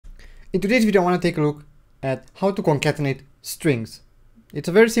In today's video, I want to take a look at how to concatenate strings. It's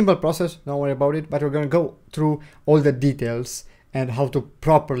a very simple process, don't worry about it, but we're going to go through all the details and how to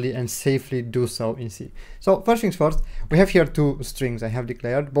properly and safely do so in C. So first things first, we have here two strings I have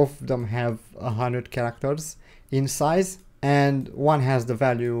declared. Both of them have 100 characters in size, and one has the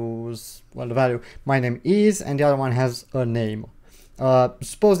values, well, the value my name is, and the other one has a name.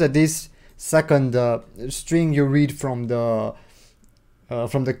 Suppose that this second string you read from the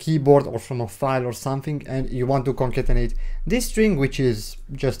keyboard or from a file or something, and you want to concatenate this string, which is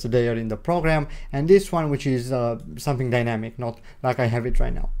just there in the program, and this one, which is something dynamic, not like I have it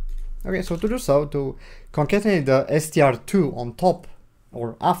right now. Okay, so to do so, to concatenate the str2 on top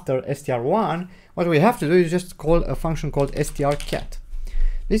or after str1, what we have to do is just call a function called STRcat.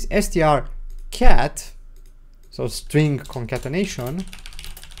 This STRcat, so string concatenation.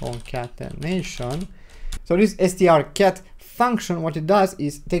 So this STRcat function, what it does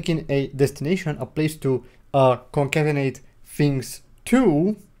is taking a destination, a place to concatenate things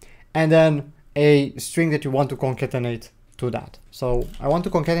to, and then a string that you want to concatenate to that. So I want to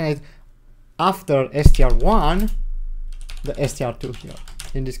concatenate after str1 the str2 here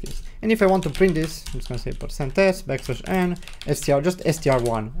in this case. And if I want to print this, I'm just going to say %s \n str, just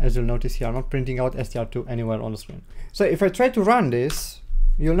str1. As you'll notice here, I'm not printing out str2 anywhere on the screen. So if I try to run this,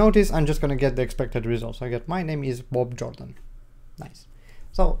 you'll notice I'm just going to get the expected result. So I get my name is Bob Jordan. Nice.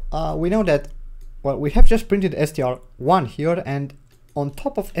 So we know that, well, we have just printed str1 here, and on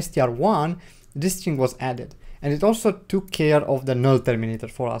top of str1 this string was added, and it also took care of the null terminator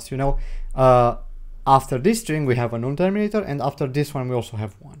for us. You know, after this string we have a null terminator, and after this one we also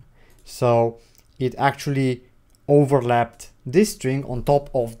have one. So it actually overlapped this string on top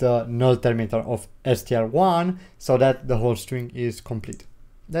of the null terminator of str1, so that the whole string is complete.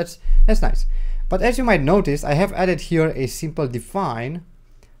 That's nice. But as you might notice, I have added here a simple define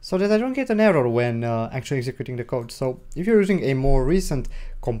so that I don't get an error when actually executing the code. So if you're using a more recent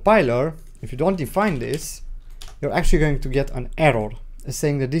compiler, if you don't define this, you're actually going to get an error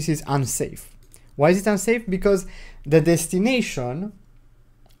saying that this is unsafe. Why is it unsafe? Because the destination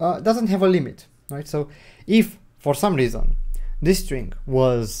doesn't have a limit, right? So if for some reason this string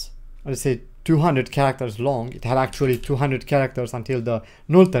was, let's say, 200 characters long, it had actually 200 characters until the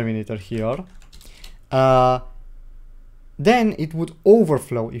null terminator here, then it would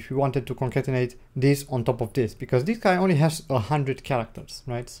overflow if you wanted to concatenate this on top of this, because this guy only has 100 characters,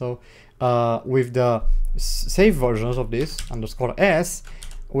 right? So with the safe versions of this _s,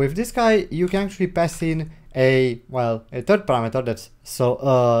 with this guy you can actually pass in a third parameter that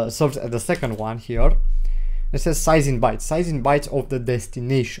serves as the second one here. It says size in bytes of the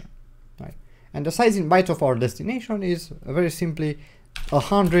destination, right? And the size in bytes of our destination is very simply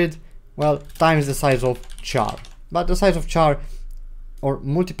 100, well, times the size of char. But the size of char, or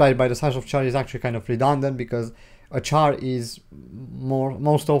multiplied by the size of char, is actually kind of redundant, because a char is more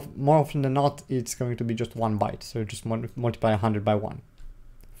often than not it's going to be just 1 byte. So just multiply 100 by 1.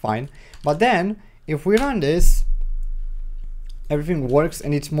 Fine. But then if we run this, everything works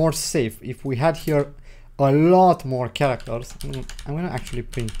and it's more safe. If we had here a lot more characters, I'm going to actually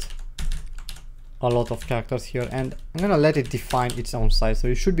print a lot of characters here, and I'm going to let it define its own size. So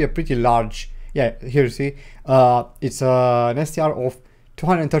it should be a pretty large, yeah, here you see, it's an str of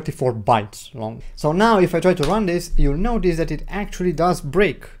 234 bytes long. So now if I try to run this, you'll notice that it actually does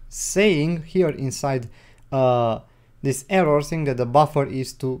break, saying here inside this error, saying that the buffer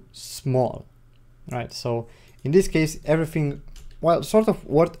is too small, right? So in this case, everything, well, sort of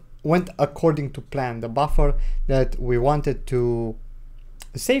went according to plan. The buffer that we wanted to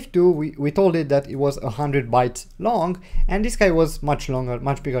save to, we told it that it was 100 bytes long, and this guy was much longer,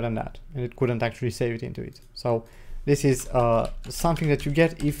 much bigger than that, and it couldn't actually save it into it. So this is something that you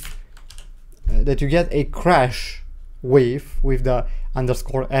get if you get a crash with the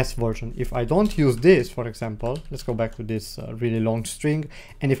 _s version. If I don't use this, for example, let's go back to this really long string,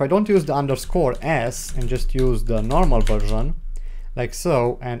 and if I don't use the _s and just use the normal version like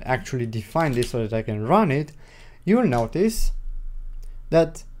so, and actually define this so that I can run it, you'll notice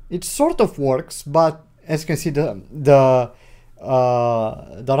that it sort of works, but as you can see, the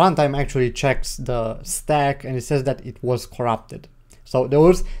runtime actually checks the stack and it says that it was corrupted. So there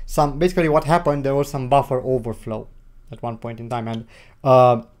was some, basically what happened, there was some buffer overflow at one point in time, and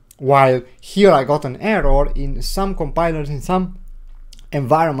while here I got an error, in some compilers, in some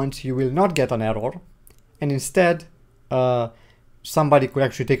environments you will not get an error, and instead somebody could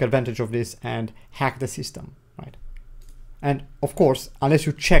actually take advantage of this and hack the system, right? And of course, unless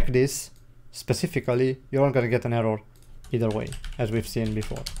you check this specifically, you're not going to get an error either way, as we've seen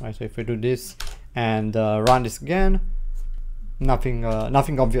before, right? So if we do this and run this again, nothing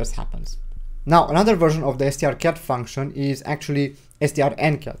obvious happens. Now, another version of the STRcat function is actually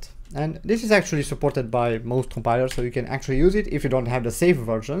STRNcat. And this is actually supported by most compilers, so you can actually use it if you don't have the safe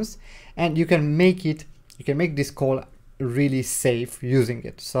versions, and you can make this call really safe using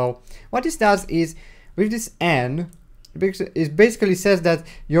it. So what this does is, with this n, it basically says that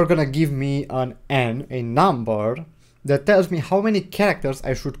you're gonna give me an n, a number that tells me how many characters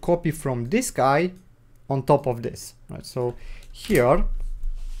I should copy from this guy on top of this, right? So here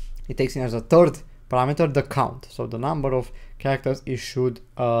it takes in as a third parameter the count, so the number of characters it should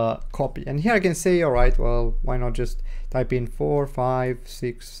copy. And here I can say, all right, well, why not just type in 4, 5,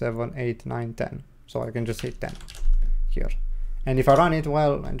 6, 7, 8, 9, 10. So I can just say 10 here. And if I run it,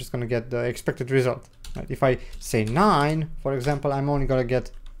 well, I'm just gonna get the expected result. Right? If I say 9, for example, I'm only gonna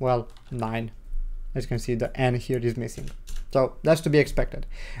get, well, 9. As you can see, the n here is missing. So that's to be expected.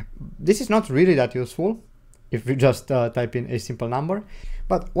 This is not really that useful if you just type in a simple number.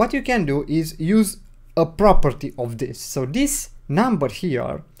 But what you can do is use a property of this. So this number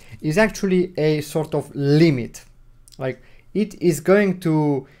here is actually a sort of limit. Like, it is going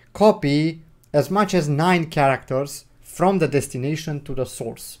to copy as much as 9 characters from the destination to the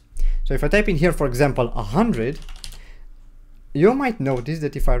source. So if I type in here, for example, 100, you might notice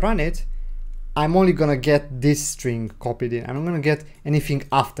that if I run it, I'm only gonna get this string copied in. I'm not gonna get anything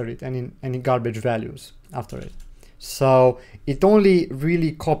after it, any garbage values after it. So it only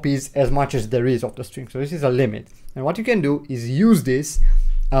really copies as much as there is of the string. So this is a limit. And what you can do is use this,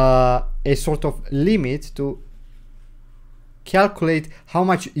 a sort of limit, to calculate how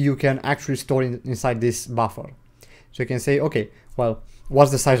much you can actually store inside this buffer. So you can say, okay, well,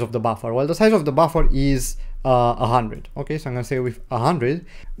 what's the size of the buffer? Well, the size of the buffer is 100. Okay, so I'm gonna say with 100,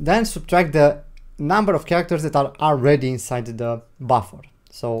 then subtract the number of characters that are already inside the buffer.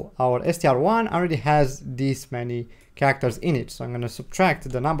 So our str1 already has this many characters in it. So I'm gonna subtract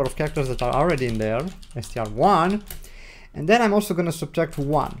the number of characters that are already in there, str1, and then I'm also gonna subtract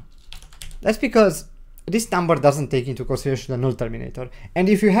 1. That's because this number doesn't take into consideration the null terminator. And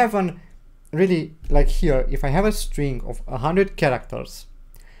if you have really, like here, if I have a string of 100 characters,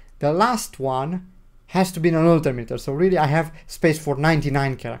 the last one has to be a null terminator. So really I have space for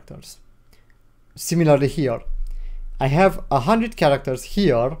 99 characters. Similarly here, I have 100 characters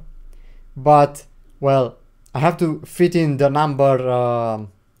here, but, well, I have to fit in the number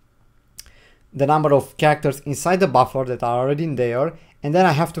of characters inside the buffer that are already in there, and then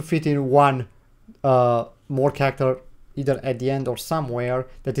I have to fit in one more character either at the end or somewhere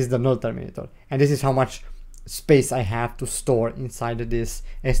that is the null terminator. And this is how much space I have to store inside this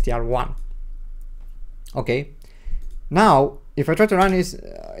str1. Okay, now if I try to run this,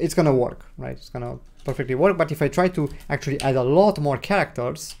 it's gonna work, right? It's gonna perfectly work. But if I try to actually add a lot more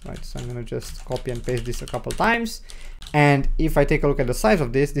characters, right? So I'm gonna just copy and paste this a couple times. And if I take a look at the size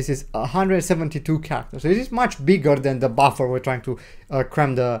of this, this is 172 characters. So this is much bigger than the buffer we're trying to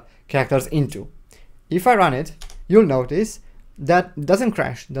cram the characters into. If I run it, you'll notice that it doesn't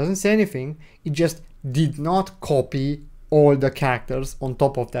crash, doesn't say anything. It just did not copy all the characters on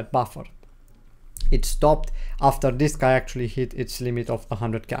top of that buffer. It stopped after this guy actually hit its limit of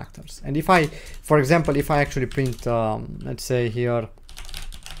 100 characters. And if I, for example, if I actually print, let's say here,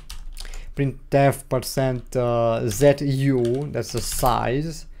 printf%zu, that's the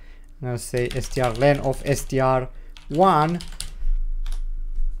size, and I'll say strlen of str1,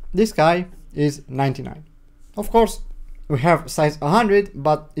 this guy is 99. Of course, we have size 100,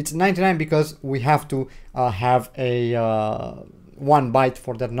 but it's 99 because we have to have a 1 byte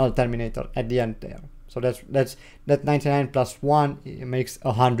for that null terminator at the end there. So that 99 plus 1 makes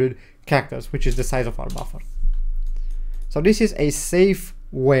 100 characters, which is the size of our buffer. So this is a safe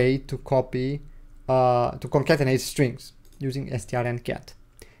way to copy, to concatenate strings using strcat.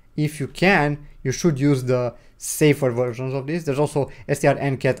 If you can, you should use the safer versions of this. There's also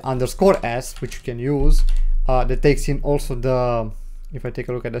strcat_s, which you can use, that takes in also the, if I take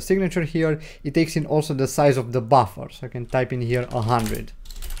a look at the signature here, it takes in also the size of the buffer. So I can type in here 100,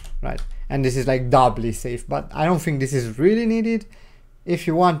 right? And this is like doubly safe, but I don't think this is really needed. If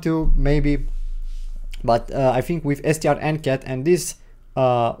you want to, maybe, but I think with strcat and this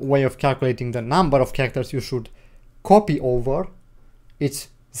way of calculating the number of characters you should copy over, it's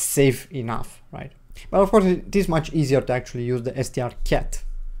safe enough, right? But of course, it is much easier to actually use the strcat_s,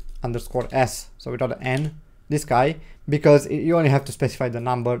 so without the n, this guy, because you only have to specify the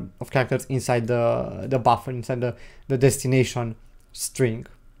number of characters inside the buffer, inside the destination string.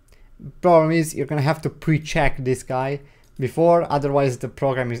 Problem is, you're gonna have to pre-check this guy before, otherwise the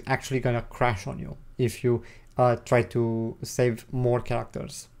program is actually gonna crash on you if you try to save more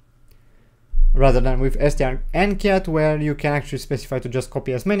characters. rather than with STRcat, where you can actually specify to just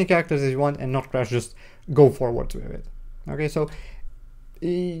copy as many characters as you want and not crash, just go forward with it. Okay, so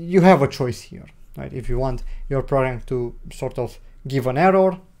you have a choice here, right? If you want your program to sort of give an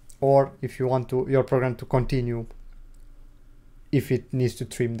error, or if you want your program to continue if it needs to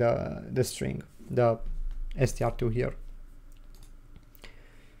trim the string, the str2 here.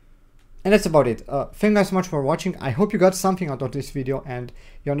 And that's about it. Thank you guys so much for watching. I hope you got something out of this video and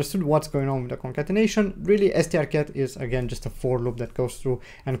you understood what's going on with the concatenation. Really, STRcat is again just a for loop that goes through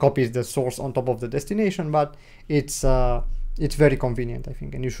and copies the source on top of the destination, but it's very convenient, I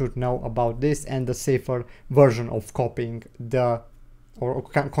think, and you should know about this and the safer version of copying or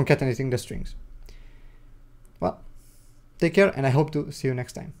concatenating the strings. Well, take care, and I hope to see you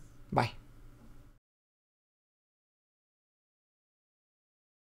next time. Bye.